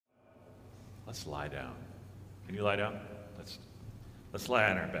let's lie down. Can you lie down? Let's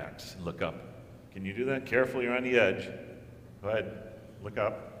lie on our backs and look up. Can you do that? Careful, you're on the edge. Go ahead, look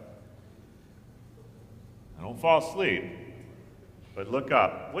up. Don't fall asleep, but look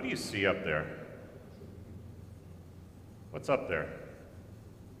up. What do you see up there? What's up there?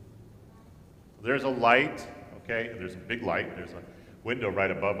 There's a light, okay? There's a big light. There's a window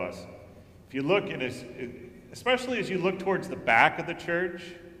right above us. If you look, especially as you look towards the back of the church,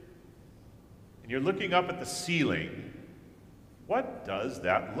 and you're looking up at the ceiling, what does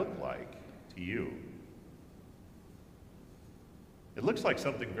that look like to you? It looks like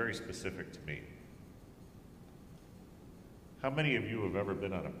something very specific to me. How many of you have ever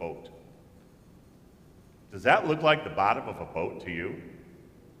been on a boat? Does that look like the bottom of a boat to you?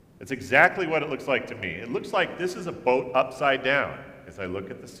 It's exactly what it looks like to me. It looks like this is a boat upside down as I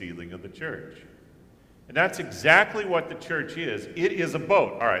look at the ceiling of the church. And that's exactly what the church is. It is a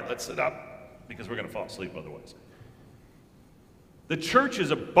boat. All right, let's sit up because we're going to fall asleep otherwise. The church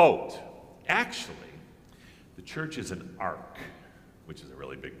is a boat. Actually, the church is an ark, which is a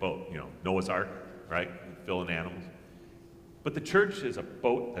really big boat. You know, Noah's Ark, right? Filling animals. But the church is a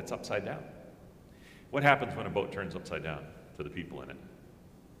boat that's upside down. What happens when a boat turns upside down to the people in it?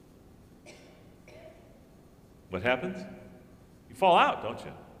 What happens? You fall out, don't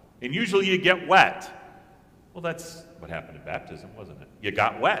you? And usually you get wet. Well, that's what happened in baptism, wasn't it? You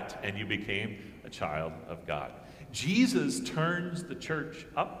got wet and you became a child of God. Jesus turns the church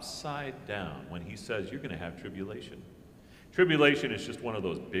upside down when he says you're going to have tribulation. Tribulation is just one of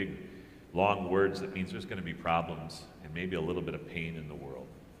those big, long words that means there's going to be problems and maybe a little bit of pain in the world.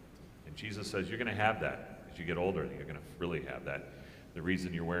 And Jesus says you're going to have that. As you get older, you're going to really have that. The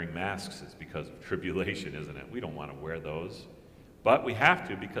reason you're wearing masks is because of tribulation, isn't it? We don't want to wear those. But we have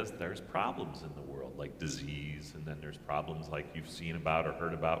to because there's problems in the world, like disease, and then there's problems like you've seen about or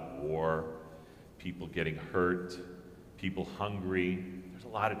heard about, war, people getting hurt, people hungry. There's a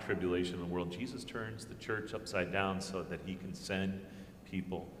lot of tribulation in the world. Jesus turns the church upside down so that he can send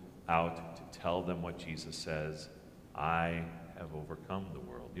people out to tell them what Jesus says. I have overcome the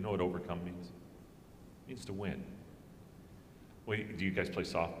world. You know what overcome means? It means to win. Wait, do you guys play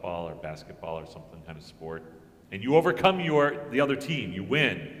softball or basketball or something kind of sport? And you overcome the other team. You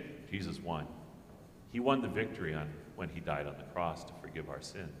win. Jesus won. He won the victory when he died on the cross to forgive our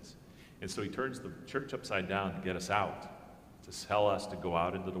sins. And so he turns the church upside down to get us out, to tell us to go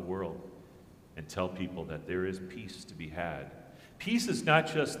out into the world and tell people that there is peace to be had. Peace is not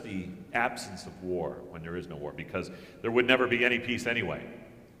just the absence of war when there is no war, because there would never be any peace anyway.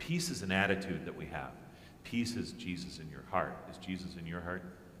 Peace is an attitude that we have. Peace is Jesus in your heart. Is Jesus in your heart?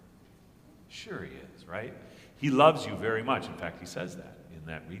 Sure he is, right? He loves you very much. In fact, he says that in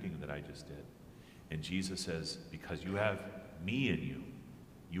that reading that I just did. And Jesus says, because you have me in you,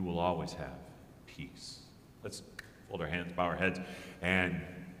 you will always have peace. Let's fold our hands, bow our heads, and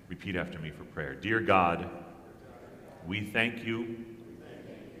repeat after me for prayer. Dear God, we thank you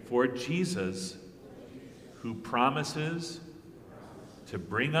for Jesus, who promises to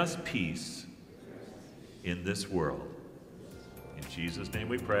bring us peace in this world. In Jesus' name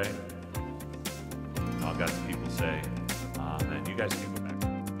we pray. All God's people say, amen. You guys can